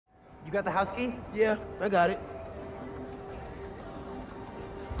You got the house key? Yeah, I got it.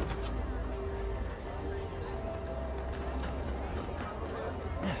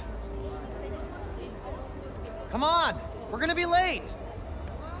 Come on! We're gonna be late!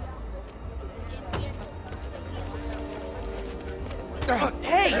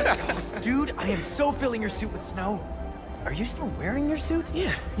 Hey! Dude, I am so filling your suit with snow. Are you still wearing your suit?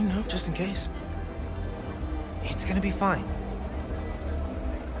 Yeah, you know, just in case. It's gonna be fine.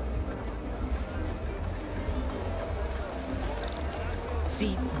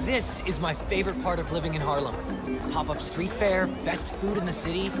 See, this is my favorite part of living in Harlem. Pop-up street fair, best food in the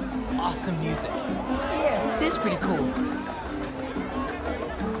city, awesome music. Yeah, this is pretty cool.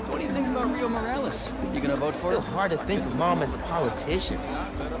 What do you think about Rio Morales? You gonna vote for Still her? hard to think of Mom as a politician.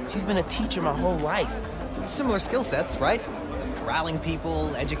 She's been a teacher my whole life. Similar skill sets, right? Corralling people,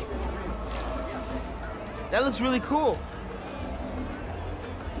 That looks really cool.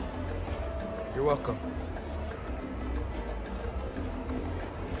 You're welcome.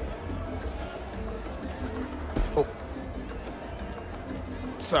 Oh.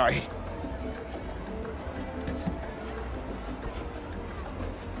 Sorry.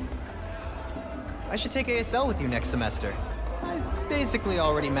 I should take ASL with you next semester. I've basically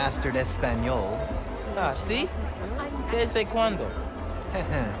already mastered Espanol. Ah, see? Desde cuando?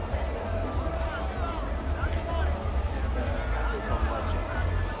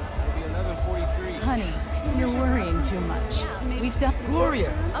 Honey, you're worrying too much. We've got... Gloria!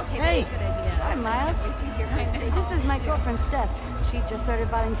 Hey! Hi, Miles. This is my girlfriend, Steph. She just started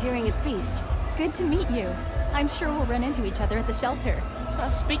volunteering at Feast. Good to meet you. I'm sure we'll run into each other at the shelter.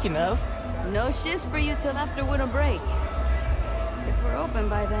 Speaking of... No shiz for you till after winter break. If we're open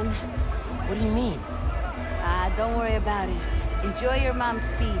by then. What do you mean? Ah, don't worry about it. Enjoy your mom's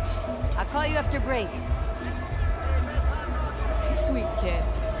speech. I'll call you after break. Sweet kid.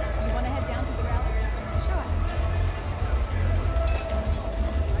 You want to head down to the rally? Sure.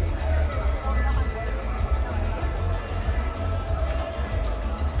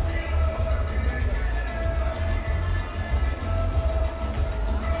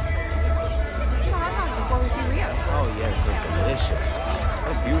 Before we see Rio. Oh, yes, they're delicious.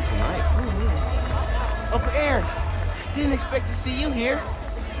 What a beautiful night. Uncle Aaron, didn't expect to see you here.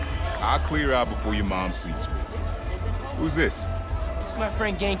 I'll clear out before your mom sees me. Who's this? It's my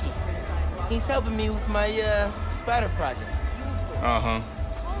friend Genki. He's helping me with my, spider project. Uh-huh.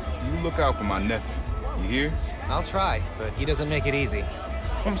 You look out for my nephew. You hear? I'll try, but he doesn't make it easy.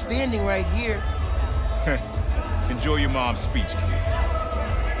 I'm standing right here. Enjoy your mom's speech, kid.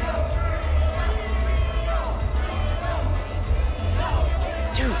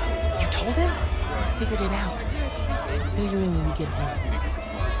 Dude, you told him? I figured it out. I'll fill you in when we get home.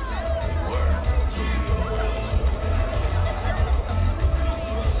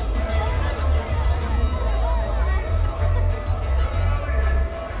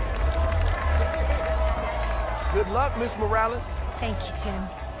 Good luck, Miss Morales. Thank you, Tim.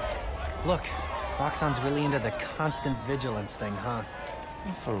 Look, Roxanne's really into the constant vigilance thing, huh?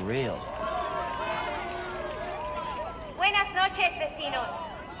 For real. Buenas noches, vecinos.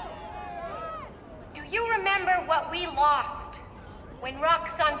 Do you remember what we lost when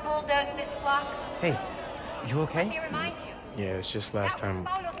Roxanne bulldozed this block? Hey, you Let okay? me remind you. Yeah, it's just last time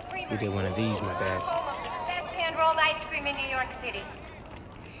we did one of these, my bad. Home of the best hand-rolled ice cream in New York City.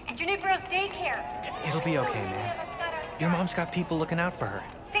 And Junipero's daycare. It'll be okay, man. Your mom's got people looking out for her.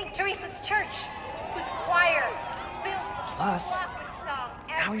 St. Teresa's Church, whose choir built Plus, the song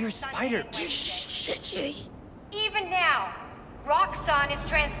now every you're Sunday Spider. morning. Even now, Roxanne is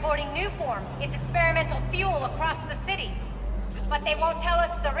transporting Newform, its experimental fuel, across the city. But they won't tell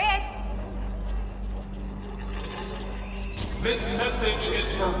us the risks. This message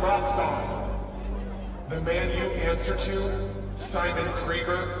is for Roxanne. The man you answer to, Simon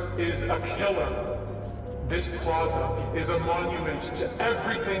Krieger, is a killer. This plaza is a monument to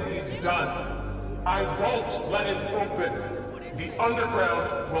everything he's done. I won't let it open. The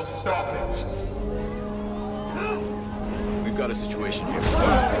underground will stop it. We've got a situation here.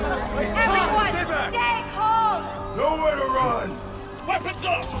 Everyone, stay calm! Nowhere to run! Weapons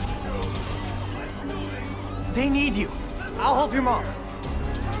up! They need you. I'll help your mom.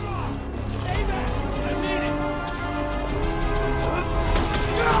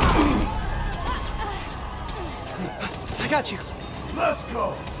 I got you. Let's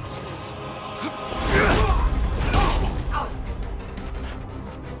go!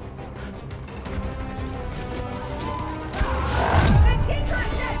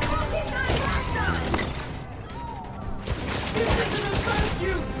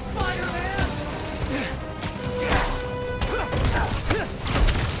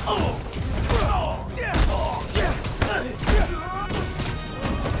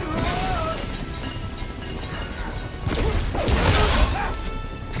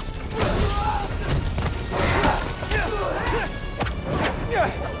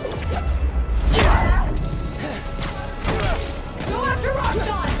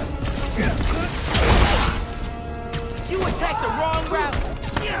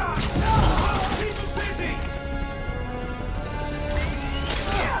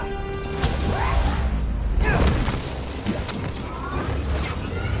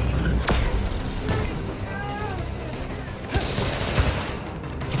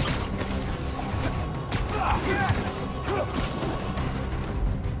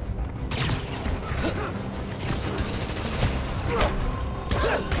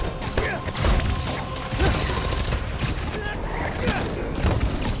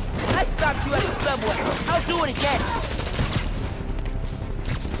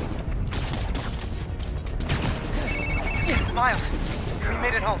 Miles, we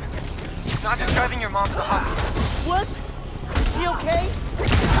made it home. Not just driving your mom to the hospital. What? Is she okay?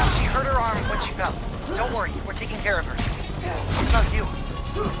 She hurt her arm when she fell. Don't worry, we're taking care of her. What about you?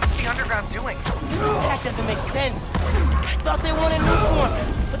 What's the underground doing? That doesn't make sense. I thought they wanted new form,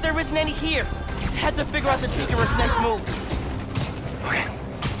 but there isn't any here. Had to figure out the Tinkerer's next move. Okay.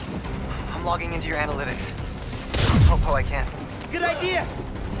 I'm logging into your analytics. Hope I can. Good idea.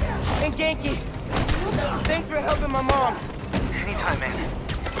 And Genki, thanks for helping my mom. Anytime, man.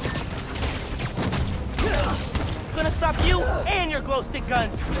 Gonna stop you and your glow stick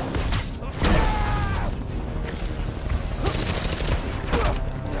guns.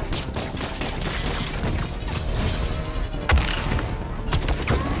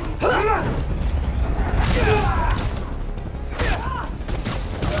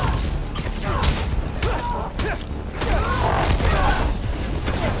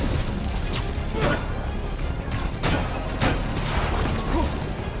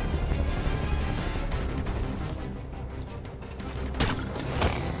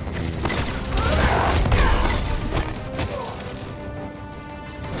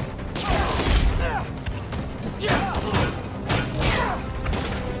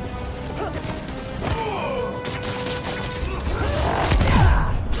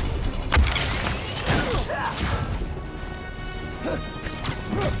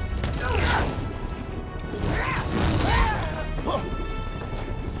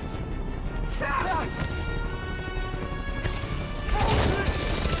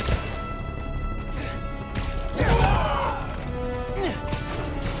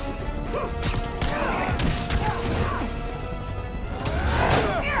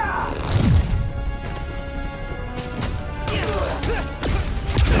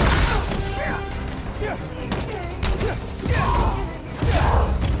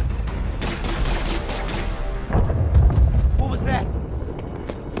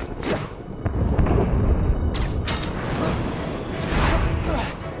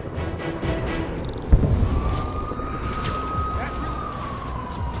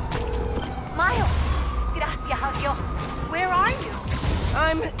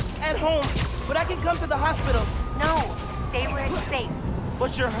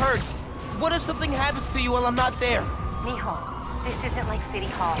 You're hurt. What if something happens to you while I'm not there? Mijo, this isn't like City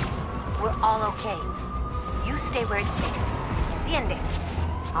Hall. We're all okay. You stay where it's safe. Entiende?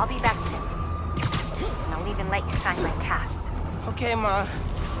 I'll be back soon. And I'll even let you sign my cast. Okay, Ma.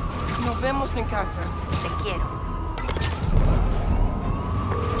 Nos vemos en casa. Te quiero.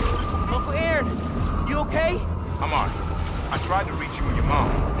 Uncle Aaron, you okay? I'm on. I tried to reach you and your mom.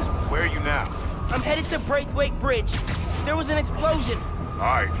 Where are you now? I'm headed to Braithwaite Bridge. There was an explosion. All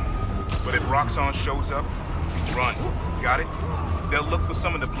right, but if Roxxon shows up, run. Got it? They'll look for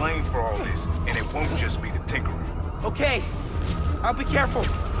someone to blame for all this, and it won't just be the Tinkerer. Okay, I'll be careful.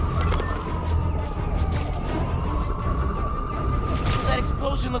 That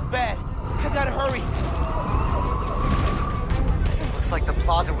explosion looked bad. I gotta hurry. Looks like the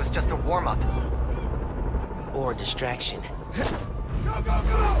plaza was just a warm-up. Or a distraction. Go, go,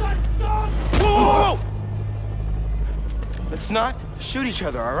 go! Whoa! Let's not shoot each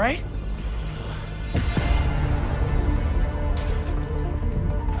other, all right?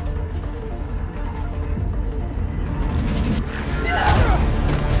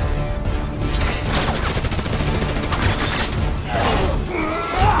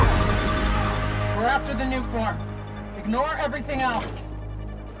 We're after the new form. Ignore everything else.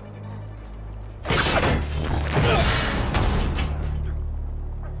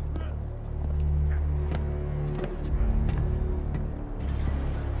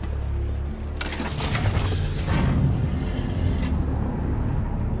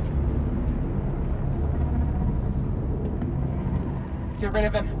 Get rid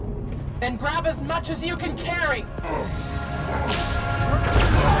of him. Then grab as much as you can carry!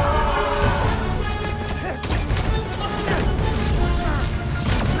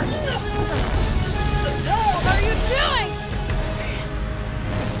 What are you doing?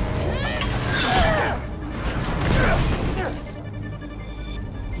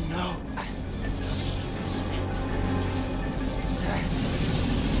 No.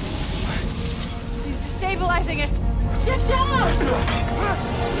 He's destabilizing it. Get down!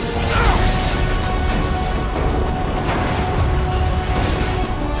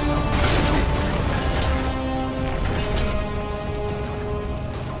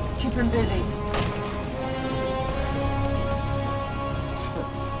 Keep him busy.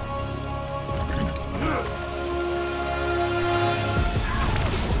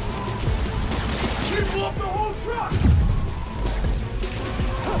 Blew up the whole truck!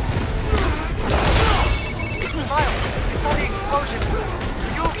 Miles, I saw the explosion.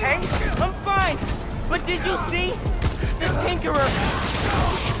 Are you okay? I'm fine! But did you see? The Tinkerer!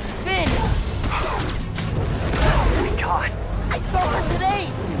 Thin! Oh my god. I saw her today!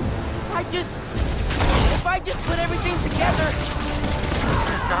 If I just put everything together... This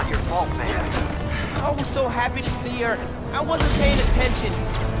is not your fault, man. I was so happy to see her. I wasn't paying attention.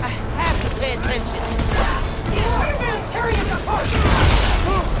 I have to pay attention. Spider-Man's carrying the push!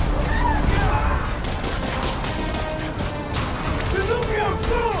 The newfound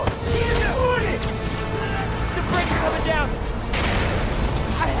sword! The brakes are coming down.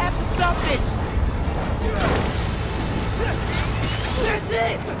 I have to stop this. That's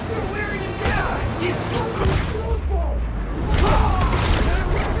it! We're wearing him down!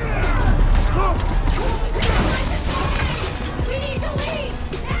 We need to leave!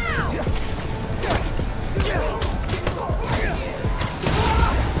 Now!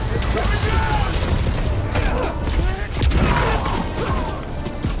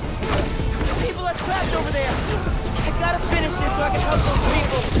 People are trapped over there. I gotta finish this so I can help those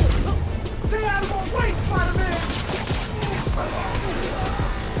people. Stay out of my way, Spider-Man!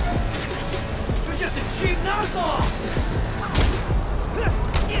 You're just a cheap knockoff!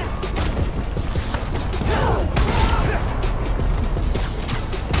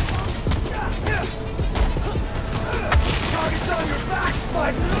 Target's on your back,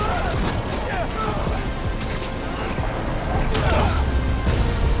 Spider!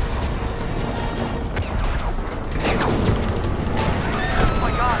 Oh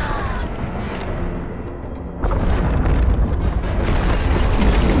my god.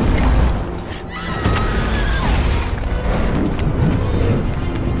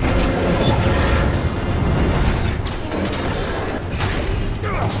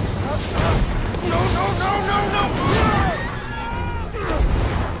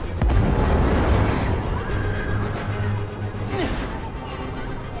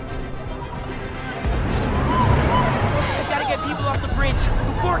 I gotta get people off the bridge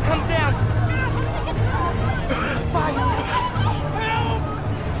before it comes down. Fire!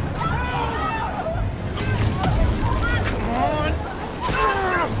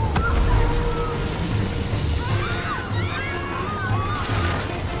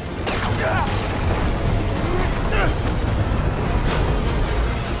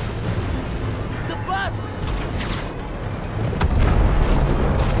 The bus!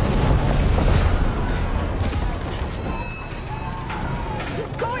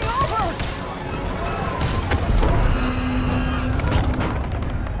 Going over!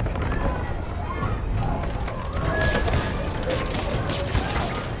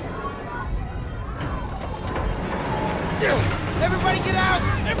 Everybody get out!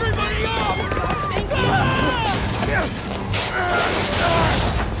 Everybody up!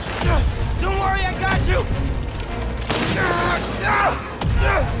 Don't worry, I got you!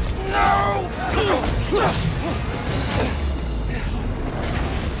 No!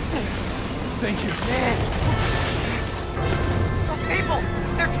 Thank you. Those people,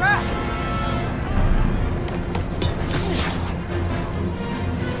 they're trapped.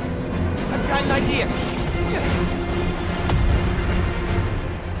 I've got an idea.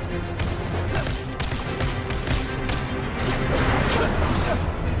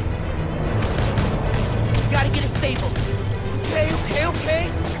 Gotta get it stable. Okay.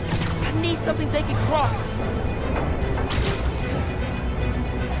 I need something they can cross.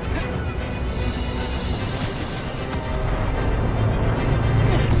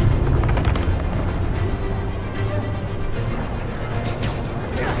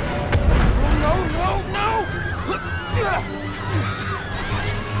 No!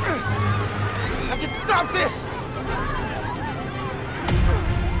 I can stop this!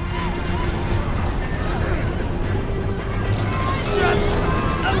 Just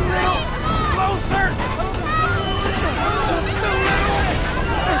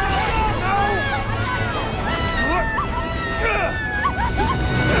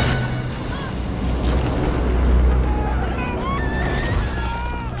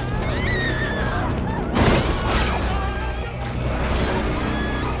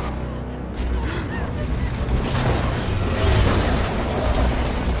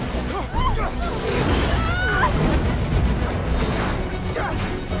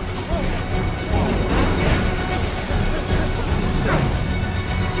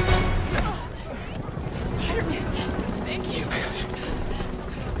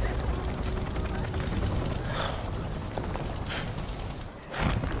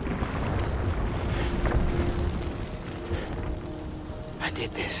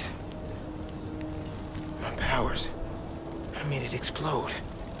this. My powers. I made it explode.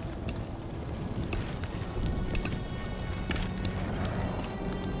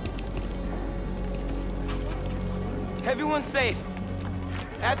 Everyone's safe.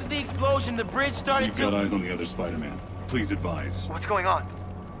 After the explosion, the bridge started We've got eyes on the other Spider-Man. Please advise. What's going on?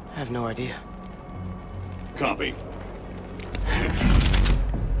 I have no idea. Copy.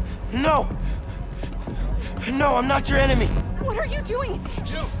 No! No, I'm not your enemy. What are you doing?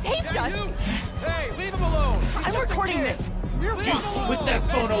 He saved us! Hey, leave him alone! I'm recording this! We're watching! Put that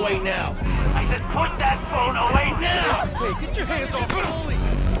phone away now! I said put that phone away now! Hey, get your hands off me!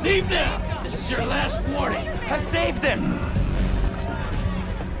 Leave now! This is your last warning! I saved them!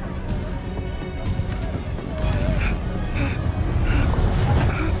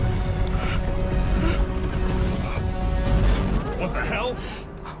 What the hell?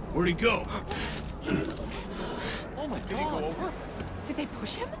 Where'd he go? Oh my god! Did he go over? Did they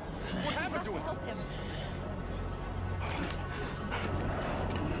push him? What happened to him? Help him.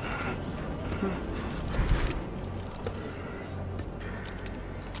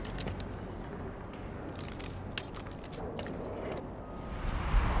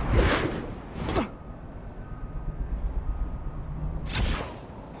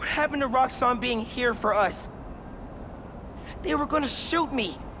 What happened to Roxxon being here for us? They were gonna shoot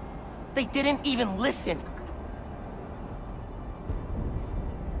me. They didn't even listen.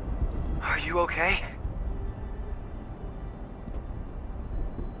 Are you okay?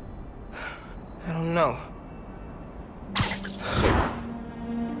 I don't know.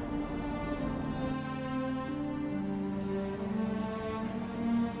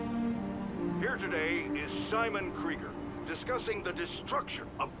 Here today is Simon Krieger, discussing the destruction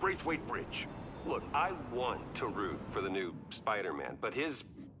of Braithwaite Bridge. Look, I want to root for the new Spider-Man, but his,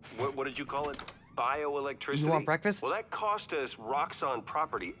 what did you call it? Bioelectricity? You want breakfast? Well, that cost us Roxxon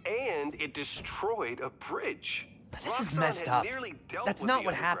property, and it destroyed a bridge. This is Roxxon messed had up. nearly dealt That's with not the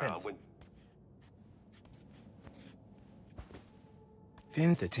what underground happened. when-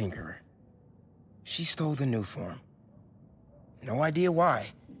 Finn's the Tinkerer. She stole the new form. No idea why.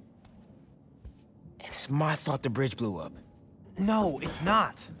 And it's my fault the bridge blew up. No, it's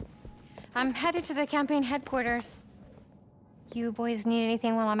not. I'm headed to the campaign headquarters. You boys need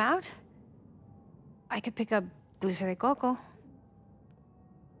anything while I'm out? I could pick up dulce de coco.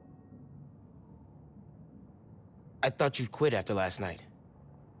 I thought you'd quit after last night.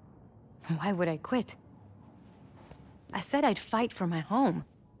 Why would I quit? I said I'd fight for my home.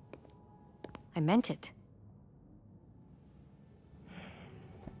 I meant it.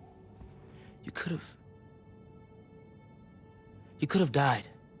 You could have died.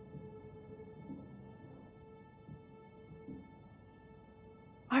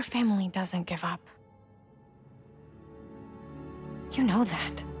 Our family doesn't give up. You know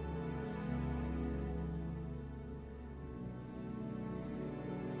that.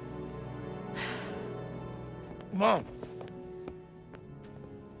 Mom!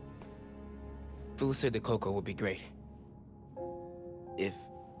 Dulce de coco would be great. If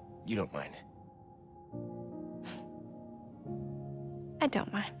you don't mind. I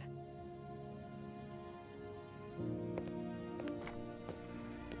don't mind.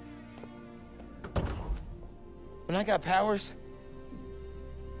 When I got powers,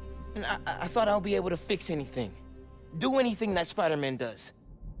 and I thought I'll be able to fix anything. Do anything that Spider-Man does.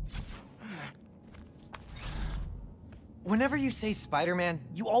 Whenever you say Spider-Man,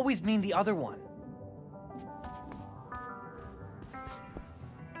 you always mean the other one.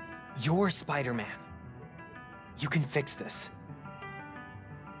 You're Spider-Man. You can fix this.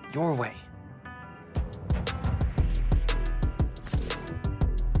 Your way.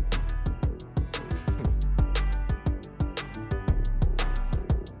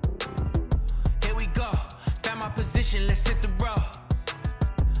 Here we go. Found my position, let's hit the road.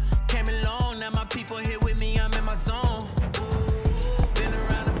 Came along, now my people here with me, I'm in my zone. Been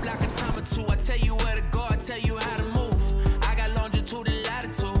around the block a time or two. I tell you where to go, I tell you how to move. I got longitude and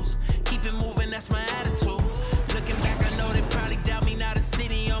latitudes. Keep it moving, that's my attitude. Looking back, I know they probably doubt me. Now the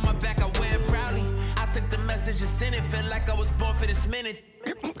city on my back, I wear it proudly. I took the message and sent it, felt like I was born for this minute.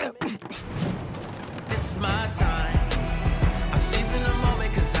 This is my time. I'm seizing the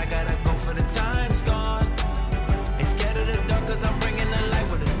moment, cause I gotta go for the time's gone. Ain't scared of the dark, cause I'm bringing the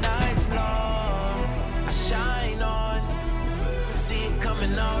light with a nice long. I shine on. See it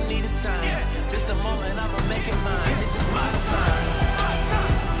coming, I don't need a sign. This the moment, I'ma make it mine. This is my time. My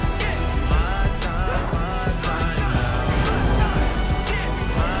time, my time. My time,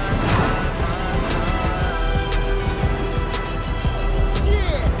 my time.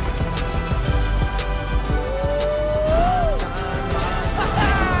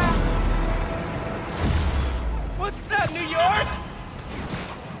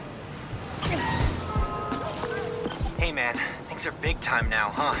 Things are big time now,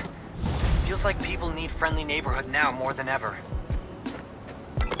 huh? Feels like people need friendly neighborhood now more than ever.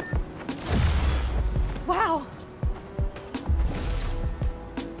 Wow!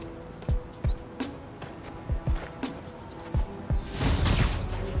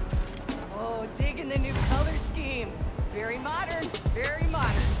 Oh, digging the new color scheme. Very modern, very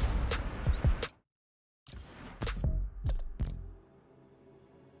modern.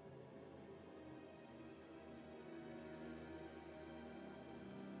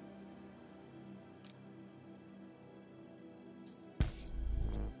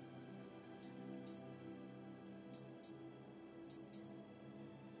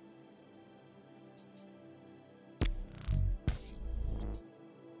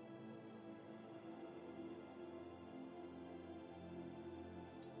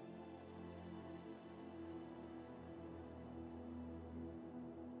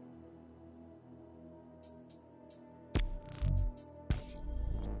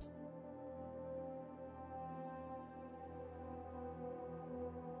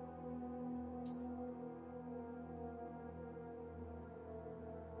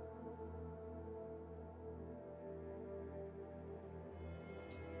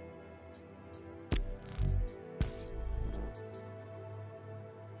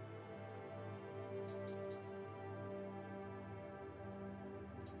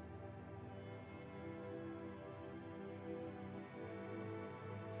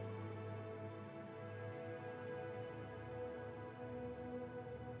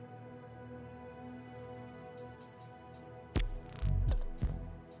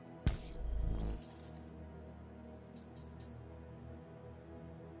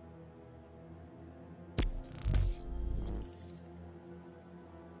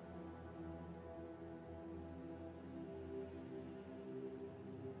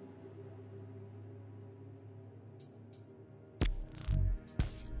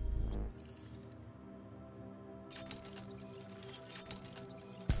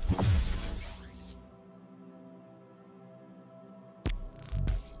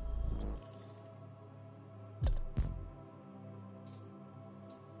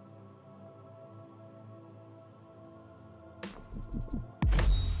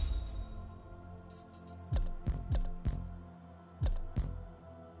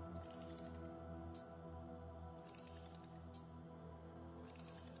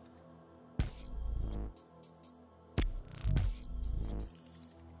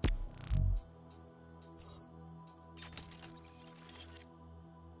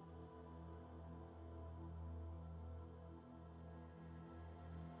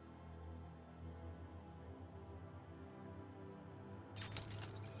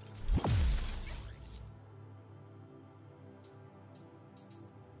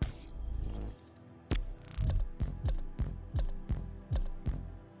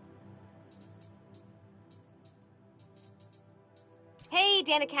 Hey,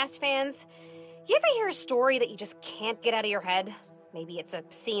 Danicast fans. You ever hear a story that you just can't get out of your head? Maybe it's a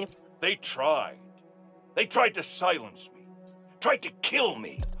scene. They tried. They tried to silence me. Tried to kill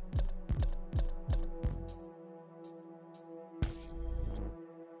me.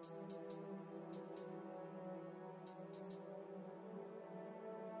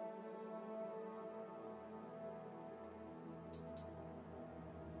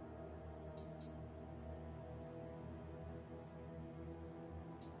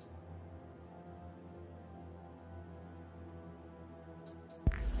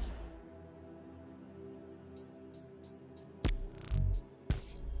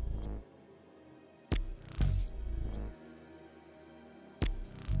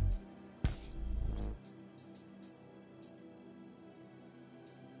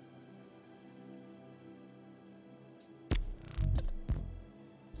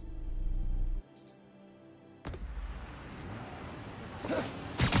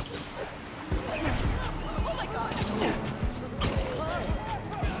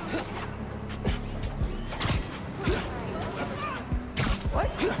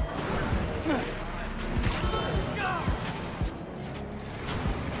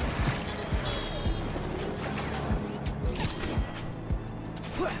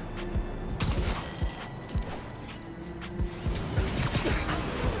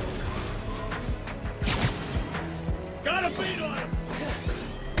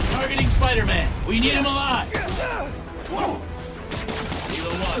 Spider-Man, we need him alive! Kilo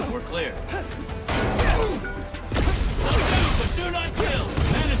 1, we're clear. They'll do, but do not kill!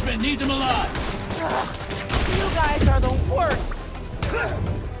 Management needs him alive! You guys are the worst!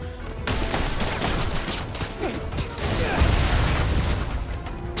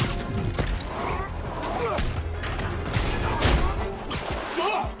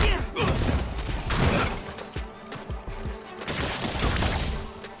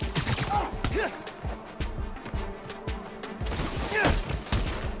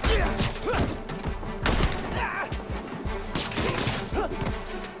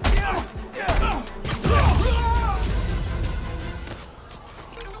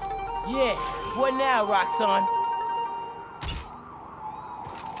 Roxxon.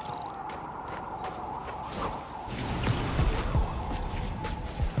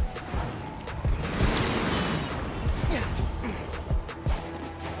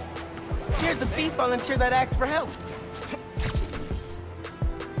 Here's the Beast volunteer that asked for help.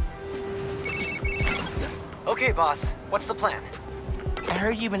 Okay, boss. What's the plan? I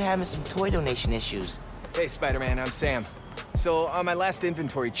heard you've been having some toy donation issues. Hey, Spider-Man, I'm Sam. So, on my last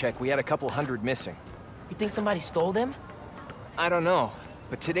inventory check, we had a couple hundred missing. You think somebody stole them? I don't know,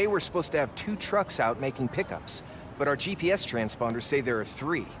 but today we're supposed to have 2 trucks out making pickups, but our GPS transponders say there are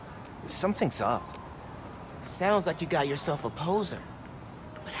 3. Something's up. Sounds like you got yourself a poser.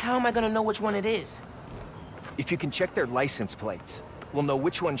 But how am I gonna know which one it is? If you can check their license plates, we'll know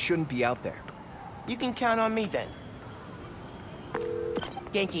which one shouldn't be out there. You can count on me then.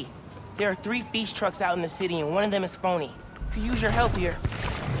 Genki, there are 3 feast trucks out in the city and one of them is phony. Could use your help here.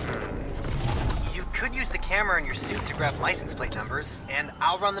 You could use the camera in your suit to grab license plate numbers, and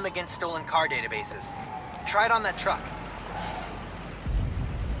I'll run them against stolen car databases. Try it on that truck.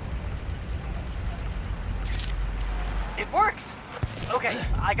 It works! Okay,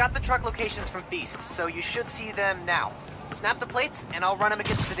 I got the truck locations from Feast, so you should see them now. Snap the plates, and I'll run them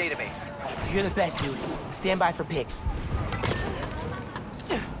against the database. You're the best, dude. Stand by for pics.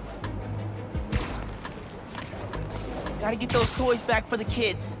 Gotta get those toys back for the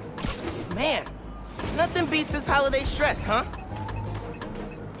kids. Man, nothing beats this holiday stress, huh?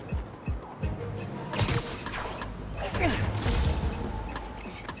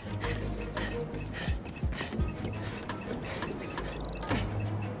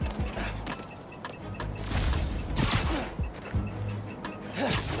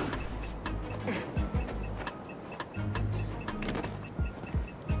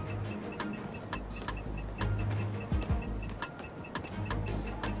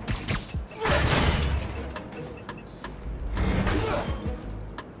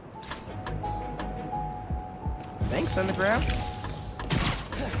 Thanks, Underground.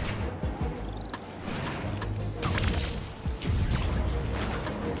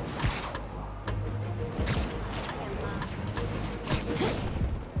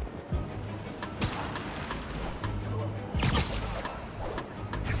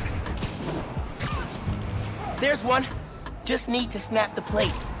 There's one. Just need to snap the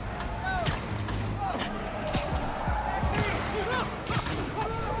plate.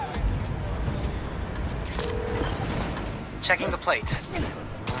 Checking the plate.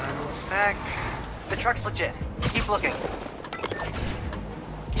 1 sec. The truck's legit. Keep looking.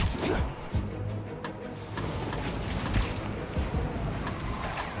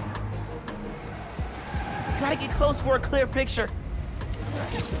 Gotta get close for a clear picture.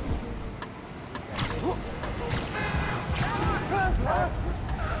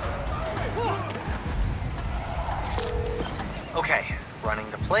 Okay, running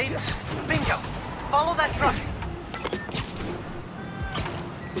the plate. Bingo! Follow that truck!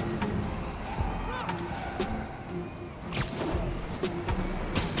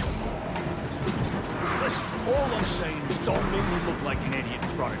 Listen, all I'm saying is don't make me look like an idiot in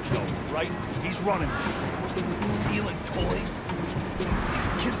front of Joe, right? He's running. Stealing toys?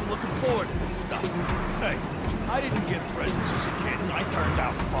 These kids are looking forward to this stuff. Hey, I didn't get presents as a kid, and I turned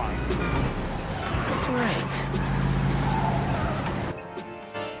out fine. Great.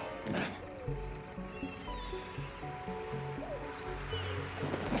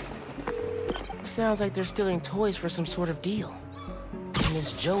 Sounds like they're stealing toys for some sort of deal. And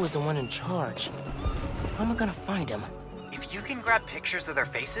this Joe is the one in charge. How am I gonna find him? If you can grab pictures of their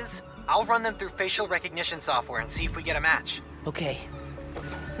faces, I'll run them through facial recognition software and see if we get a match. Okay.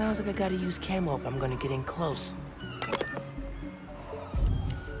 Sounds like I gotta use camo if I'm gonna get in close.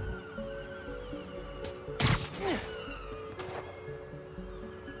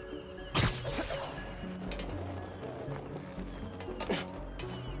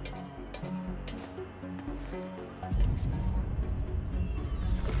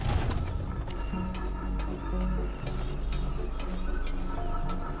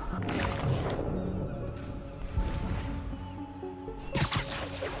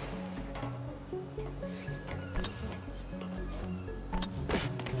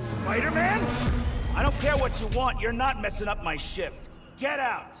 Spider-Man? I don't care what you want, you're not messing up my shift. Get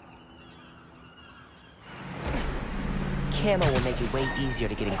out! Camo will make it way easier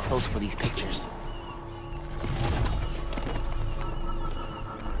to get in close for these pictures.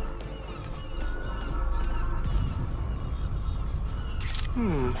 I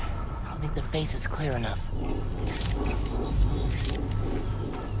don't think the face is clear enough.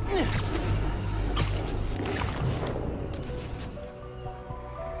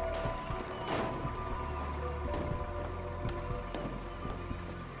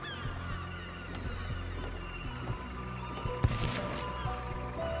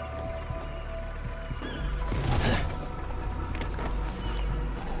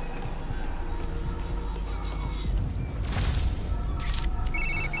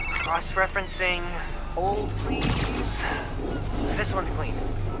 Cross-referencing. Hold, please. This one's clean.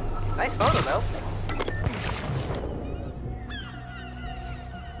 Nice photo, though.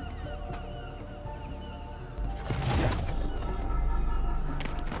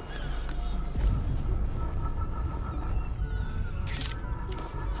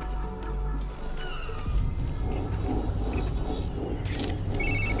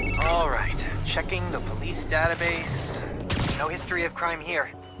 All right, checking the police database. No history of crime here.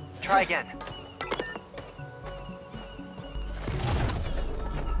 Try again.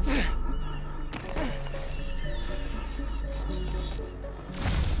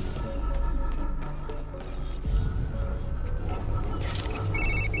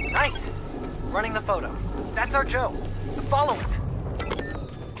 Nice! Running the photo. That's our Joe. Follow him.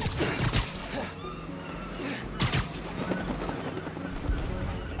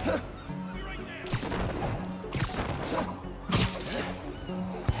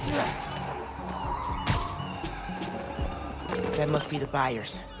 That must be the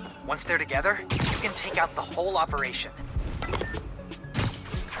buyers. Once they're together, you can take out the whole operation.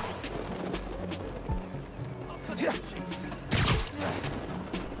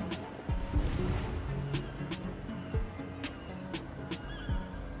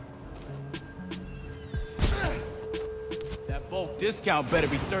 That bulk discount better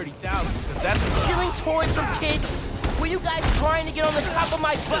be 30,000, because that's Stealing toys from kids? Were you guys trying to get on the top of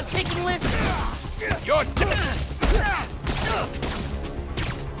my butt-kicking list? You're dead!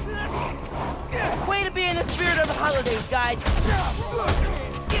 Way to be in the spirit of the holidays, guys.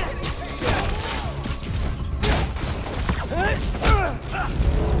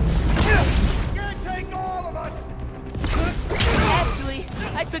 Take all of us! Actually,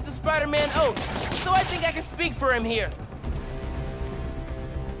 I took the Spider-Man oath, so I think I can speak for him here.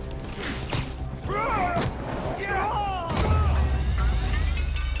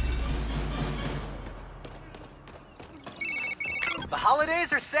 The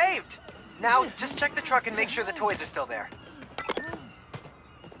holidays are saved! Now, just check the truck and make sure the toys are still there.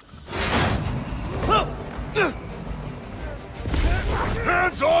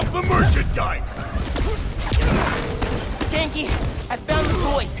 Hands off the merchandise! Genki, I found the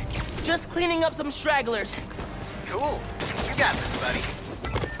toys. Just cleaning up some stragglers. Cool. You got this, buddy.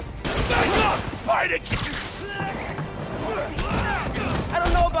 Back up! Fight it! I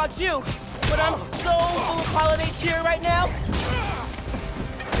don't know about you, but I'm so full of holiday cheer right now.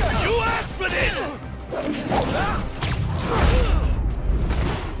 You asked for this!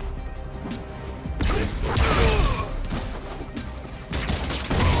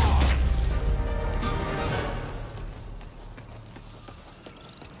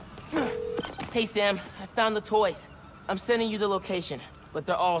 Hey, Sam, I found the toys. I'm sending you the location, but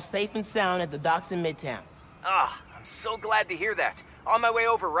they're all safe and sound at the docks in Midtown. Ah, I'm so glad to hear that. On my way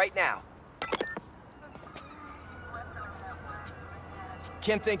over right now.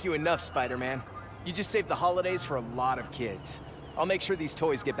 Can't thank you enough, Spider-Man. You just saved the holidays for a lot of kids. I'll make sure these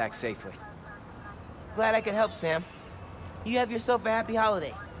toys get back safely. Glad I could help, Sam. You have yourself a happy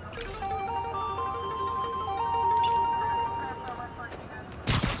holiday.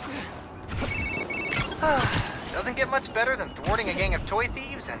 Doesn't get much better than thwarting a gang of toy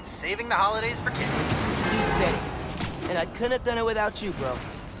thieves and saving the holidays for kids. You said it. And I couldn't have done it without you, bro.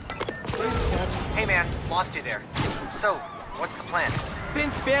 Hey man, lost you there. So, what's the plan?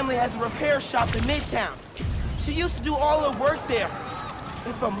 Finn's family has a repair shop in Midtown. She used to do all her work there.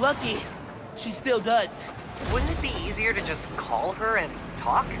 If I'm lucky, she still does. Wouldn't it be easier to just call her and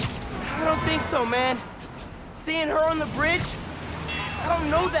talk? I don't think so, man. Seeing her on the bridge, I don't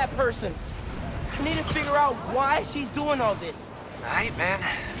know that person. I need to figure out why she's doing all this. All right, man.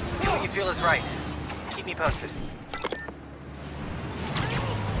 Do what you feel is right. Keep me posted.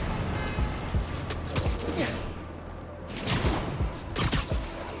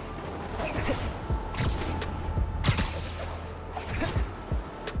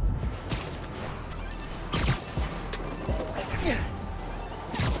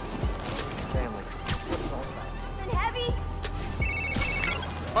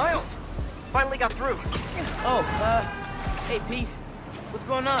 Miles! Finally got through. Oh, hey, Pete. What's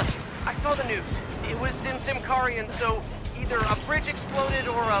going on? I saw the news. It was in Simkarian, so either a bridge exploded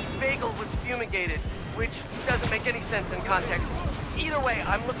or a bagel was fumigated, which doesn't make any sense in context. Either way,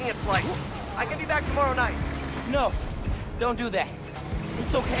 I'm looking at flights. I can be back tomorrow night. No, don't do that.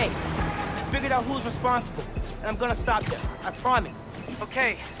 It's okay. I figured out who's responsible, and I'm gonna stop them. I promise.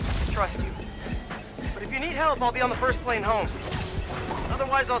 Okay, I trust you. But if you need help, I'll be on the first plane home.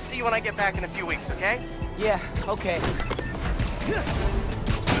 Otherwise, I'll see you when I get back in a few weeks, okay? Yeah, okay.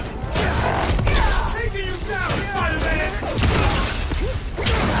 Taking you down, Spider-Man!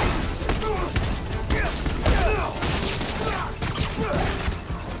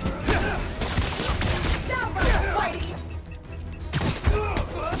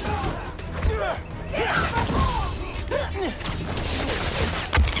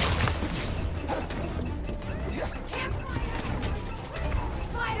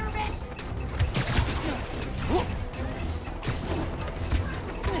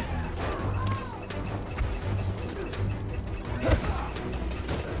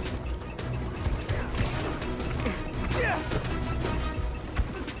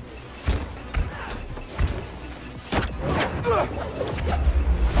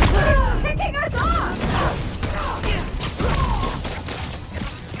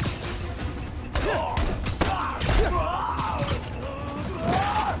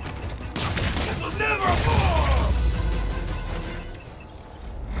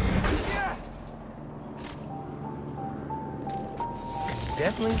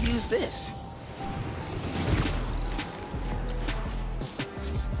 bustling view's this?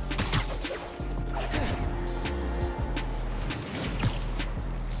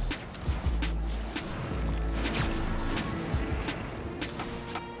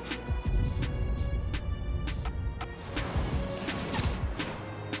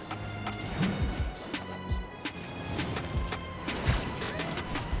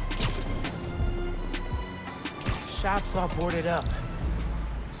 Shop's all boarded up.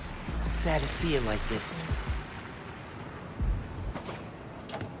 Sad to see it like this.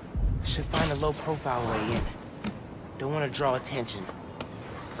 Should find a low-profile way in. Don't want to draw attention.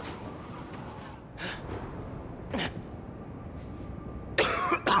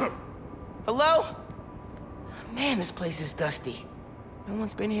 Hello? Man, this place is dusty. No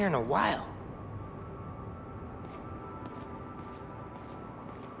one's been here in a while.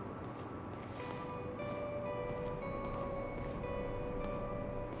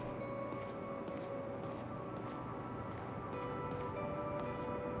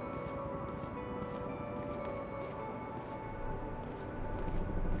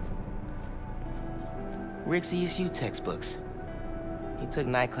 Rick's ESU textbooks. He took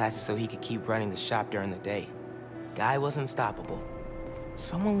night classes so he could keep running the shop during the day. Guy was unstoppable.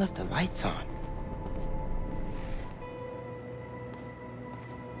 Someone left the lights on.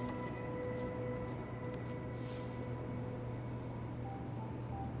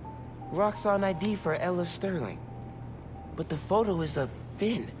 Roxxon ID for Ella Sterling. But the photo is of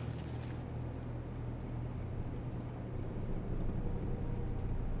Finn.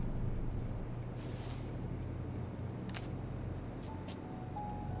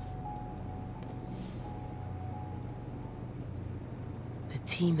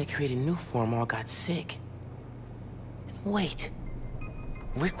 The team that created Newform all got sick. Wait,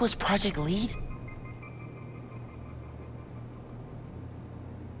 Rick was project lead?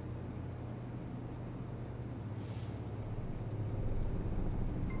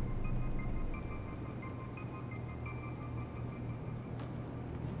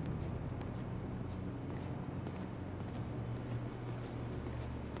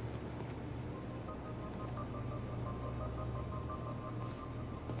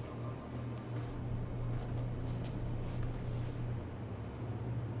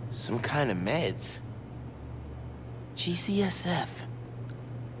 Some kind of meds. GCSF.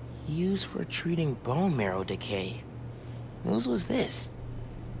 Used for treating bone marrow decay. Whose was this?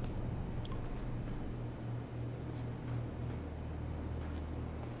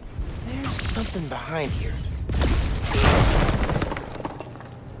 There's something behind here.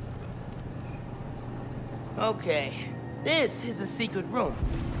 Okay, this is a secret room.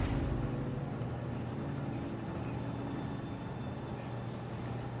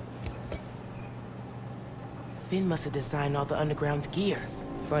 Finn must have designed all the Underground's gear.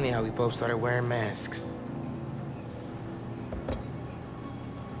 Funny how we both started wearing masks.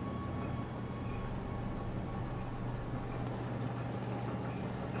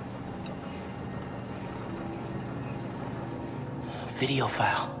 Video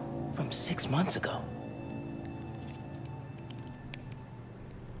file from 6 months ago.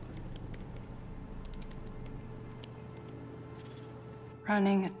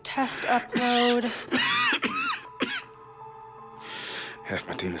 Running a test upload. Half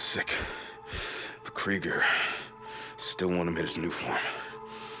my team is sick, but Krieger still want him at his new form.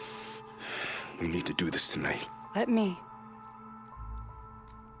 We need to do this tonight. Let me.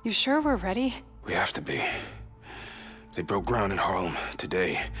 You sure we're ready? We have to be. They broke ground in Harlem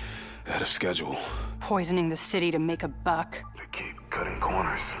today, ahead of schedule. Poisoning the city to make a buck. They keep cutting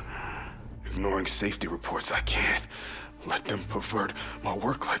corners, ignoring safety reports. I can't let them pervert my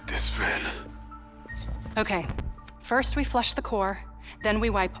work like this, Finn. Okay, first we flush the core. Then we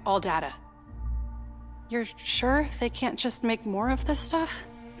wipe all data. You're sure they can't just make more of this stuff?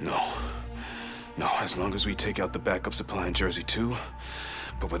 No. No, as long as we take out the backup supply in Jersey too.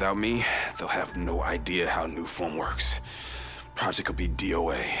 But without me, they'll have no idea how Newform works. Project will be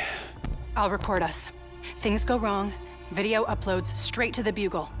DOA. I'll record us. Things go wrong, video uploads straight to the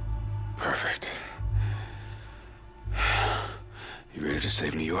Bugle. Perfect. You ready to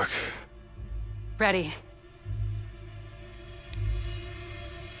save New York? Ready.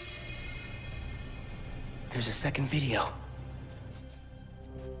 There's a second video.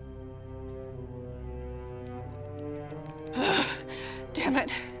 Damn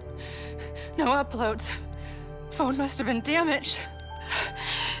it. No uploads. Phone must have been damaged.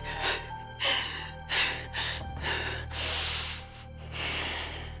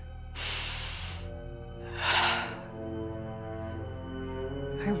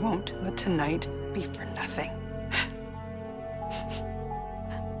 I won't let tonight be for nothing.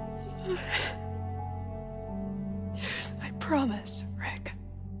 I promise, Rick.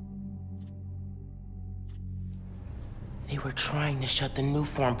 They were trying to shut the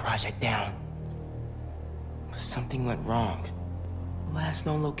Newfound project down. But something went wrong. Last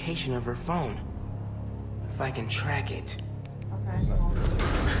known location of her phone. If I can track it.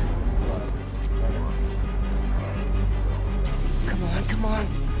 Come on, come on.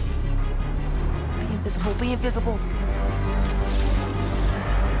 Be invisible, be invisible.